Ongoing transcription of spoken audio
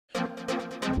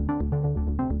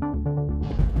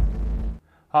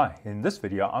Hi, in this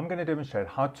video I'm going to demonstrate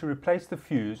how to replace the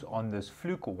fuse on this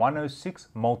Fluke 106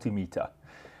 multimeter.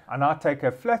 I now take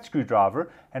a flat screwdriver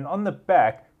and on the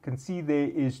back you can see there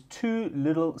is two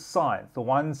little signs. The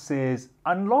one says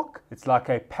unlock, it's like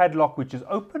a padlock which is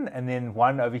open, and then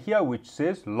one over here which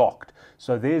says locked.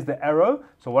 So there's the arrow.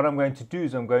 So what I'm going to do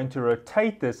is I'm going to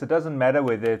rotate this, it doesn't matter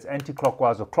whether it's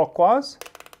anti-clockwise or clockwise,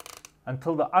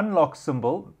 until the unlock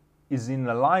symbol is in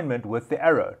alignment with the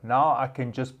arrow. Now I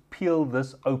can just peel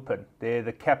this open. There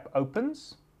the cap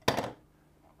opens.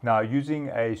 Now using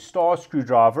a star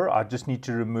screwdriver, I just need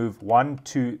to remove 1,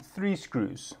 2, 3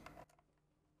 screws.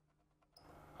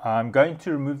 I'm going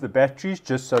to remove the batteries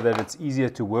just so that it's easier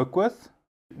to work with.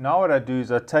 Now what I do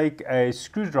is I take a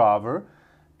screwdriver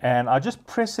and I just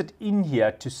press it in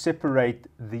here to separate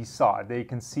the side. There you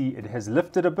can see it has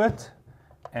lifted a bit,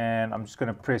 and I'm just going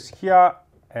to press here,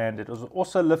 and it was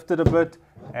also lifted a bit,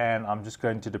 and I'm just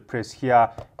going to depress here,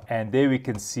 and there we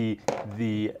can see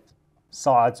the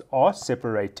sides are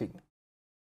separating.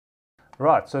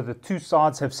 Right, so the two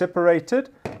sides have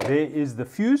separated. There is the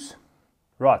fuse.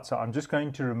 Right, so I'm just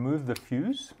going to remove the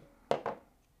fuse.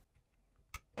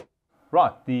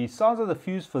 Right, the size of the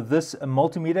fuse for this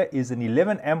multimeter is an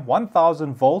 11 amp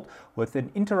 1000 volt with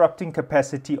an interrupting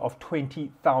capacity of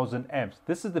 20,000 amps.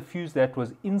 This is the fuse that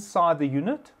was inside the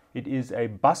unit. It is a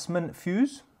Bussmann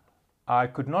fuse. I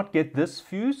could not get this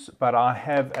fuse, but I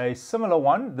have a similar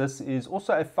one. This is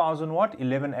also a 1000 watt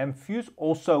 11 amp fuse,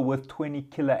 also with 20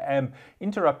 kiloamp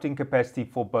interrupting capacity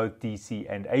for both DC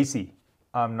and AC.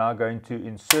 I'm now going to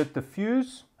insert the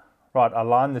fuse. Right, I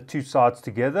line the two sides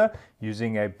together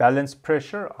using a balance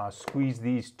pressure. I squeeze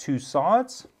these two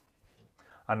sides.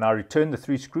 I now return the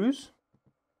 3 screws.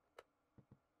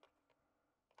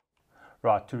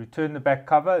 Right, to return the back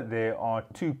cover, there are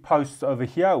 2 posts over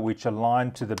here which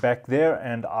align to the back there,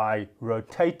 and I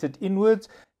rotate it inwards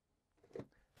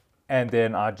and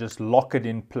then I just lock it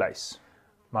in place.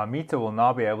 My meter will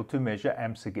now be able to measure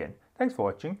amps again. Thanks for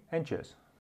watching and cheers.